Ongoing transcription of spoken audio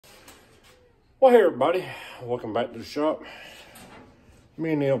Well, hey everybody, welcome back to the shop.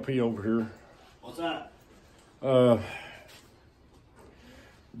 Me and the LP over here. What's that?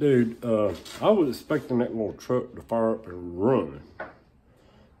 Dude, I was expecting that little truck to fire up and run.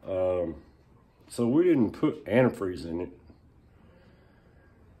 So we didn't put antifreeze in it.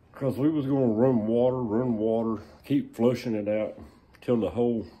 Because we was going to run water, keep flushing it out till the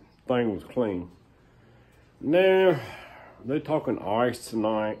whole thing was clean. Now, they're talking ice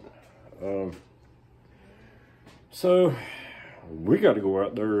tonight. So we got to go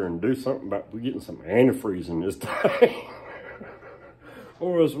out there and do something about getting some antifreeze in this thing.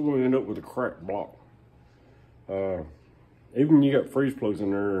 Or else we're going to end up with a cracked block. Even when you got freeze plugs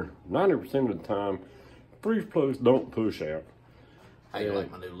in there, 90% of the time, freeze plugs don't push out. How you like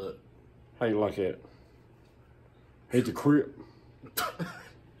my new look? How you like that? It's a crip.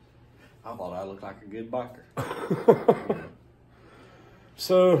 I thought I looked like a good biker.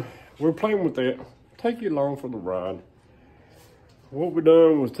 So we're playing with that. Take you along for the ride. What we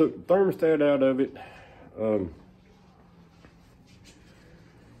done was took the thermostat out of it.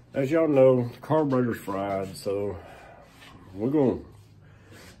 As y'all know, the carburetor's fried, so we're gonna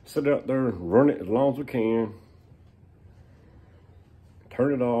sit out there and run it as long as we can.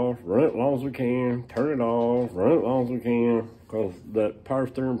 Turn it off, run it as long as we can, turn it off, run it as long as we can, because that power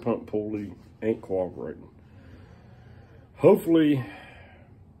steering pump pulley ain't cooperating. Hopefully,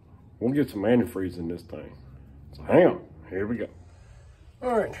 we'll get some antifreeze in this thing. So hang on, here we go.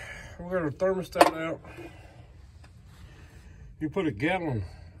 All right, we got our thermostat out. You put a gallon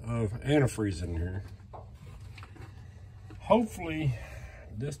of antifreeze in here. Hopefully,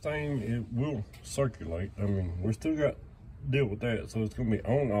 this thing, it will circulate. I mean, we still got to deal with that, so it's gonna be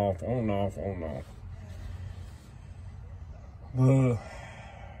on, off, on, off, on, off. But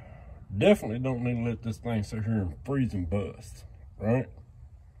definitely don't need to let this thing sit here and freeze and bust, right?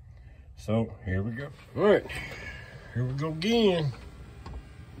 So here we go. All right, here we go again.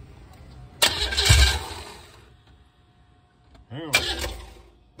 Hang on.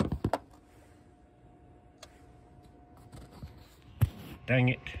 Dang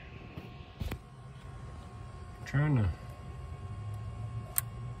it. I'm trying to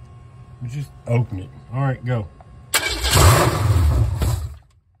just open it. All right, go.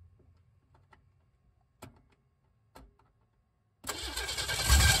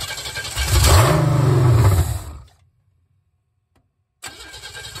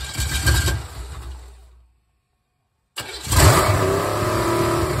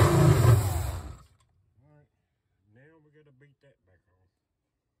 Beat that back on.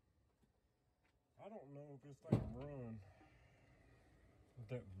 I don't know if this thing can run with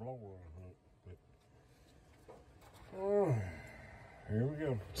that blower on it, but here we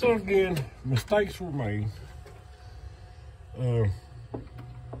go. So again, mistakes were made.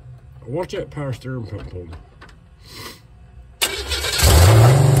 Watch that power steering pump pulley.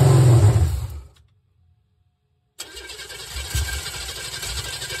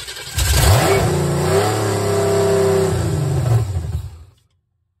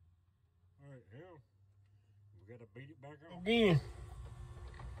 Gotta beat it back on again.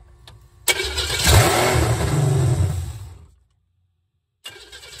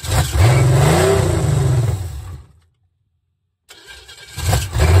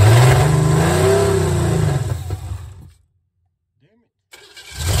 Damn it.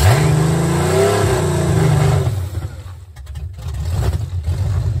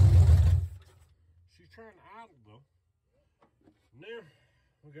 She's trying to idle though. Now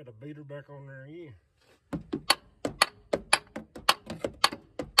we gotta beat her back on there again.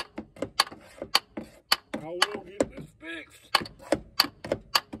 I will get this fixed.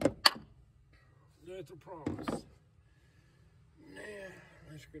 That's a promise. Now,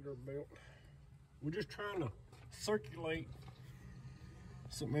 let's get her built. We're just trying to circulate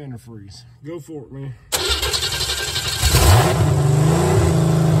some antifreeze. Go for it, man.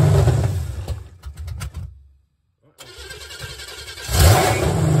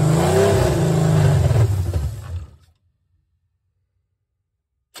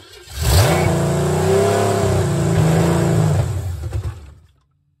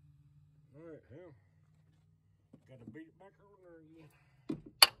 Gotta beat it back on there again.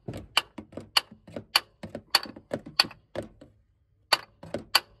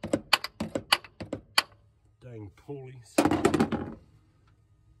 Dang pulleys.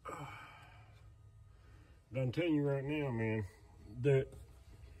 I'm telling you right now, man, that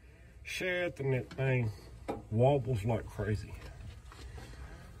shaft and that thing wobbles like crazy.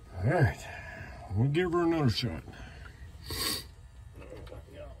 All right, we'll give her another shot.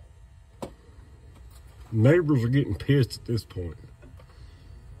 Neighbors are getting pissed at this point.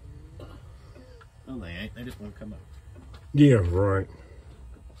 No, they ain't. They just won't come up. Yeah, right.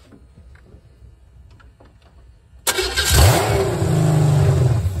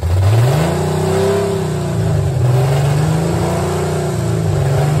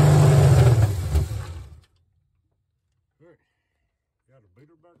 Got a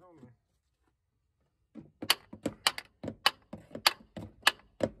beater back on there.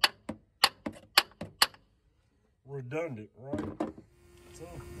 Redundant, right? So,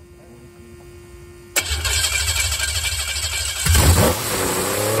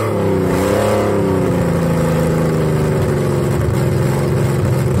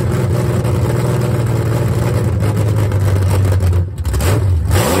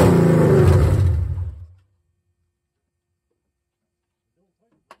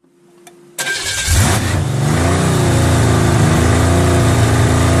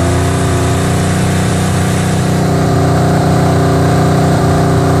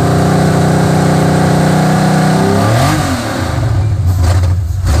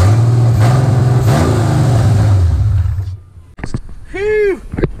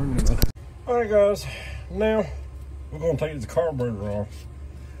 alright guys, now we're going to take the carburetor off,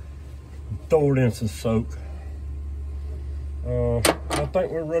 throw it in some soak. I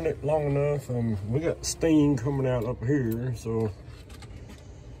think we run it long enough, and we got steam coming out up here, so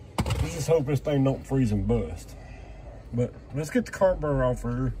let's just hope this thing don't freeze and bust. But let's get the carburetor off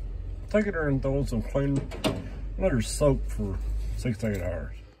here, take it there and throw in some clean, let her soak for 6 to 8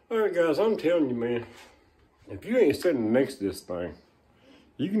 hours. Alright guys, I'm telling you, man, if you ain't sitting next to this thing,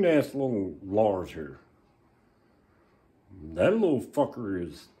 you can ask little Lars here. That little fucker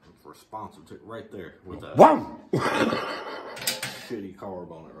is Responsive to right there with that wow. shitty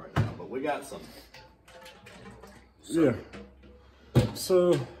carb on it right now. But we got some. Yeah.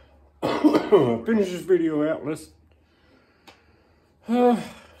 So finish this video out. Let's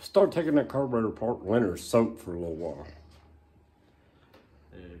start taking that carburetor apart and let her soak for a little while.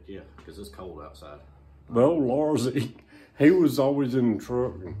 Yeah, because it's cold outside. Well, Lars, he was always in the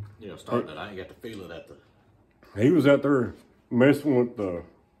truck. And starting it. I ain't got to feel it at the. he was out there messing with the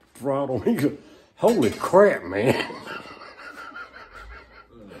throttle. He goes, holy crap, man.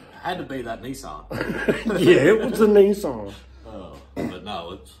 Had to be that Nissan. Yeah, it was a Nissan. But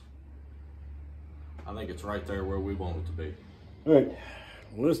no, I think it's right there where we want it to be. All right,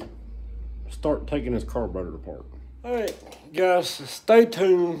 let's start taking this carburetor apart. All right, guys, stay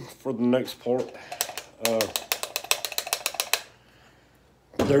tuned for the next part.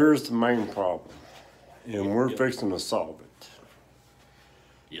 There's the main problem, and we're fixing to solve it.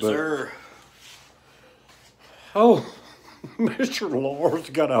 Yes, sir. Oh, Mr. Lars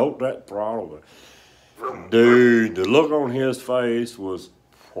got to hold that throttle. Dude, the look on his face was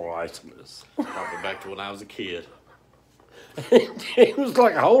priceless. Probably back to when I was a kid. He was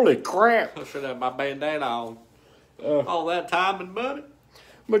like, holy crap. I should have my bandana on. All that time and money.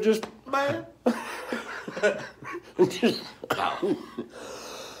 But just, Man. just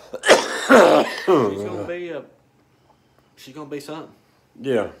She's gonna be something.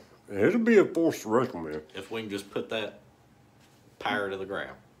 yeah, it'll be a force to reckon with. If we can just put that power to the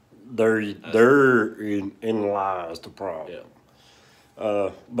ground. Therein lies the problem.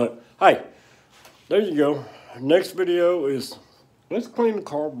 Yeah. But hey, there you go. Next video is let's clean the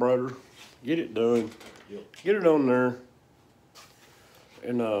carburetor, get it done, get it on there,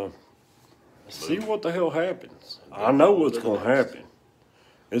 and see what the hell happens. I know what's gonna happen.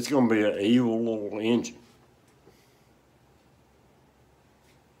 It's gonna be an evil little engine.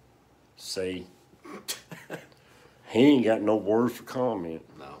 See, he ain't got no words for comment.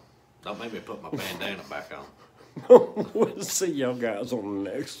 No. Don't make me put my bandana back on. We'll see y'all guys on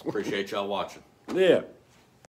the next one. Appreciate y'all watching. Yeah.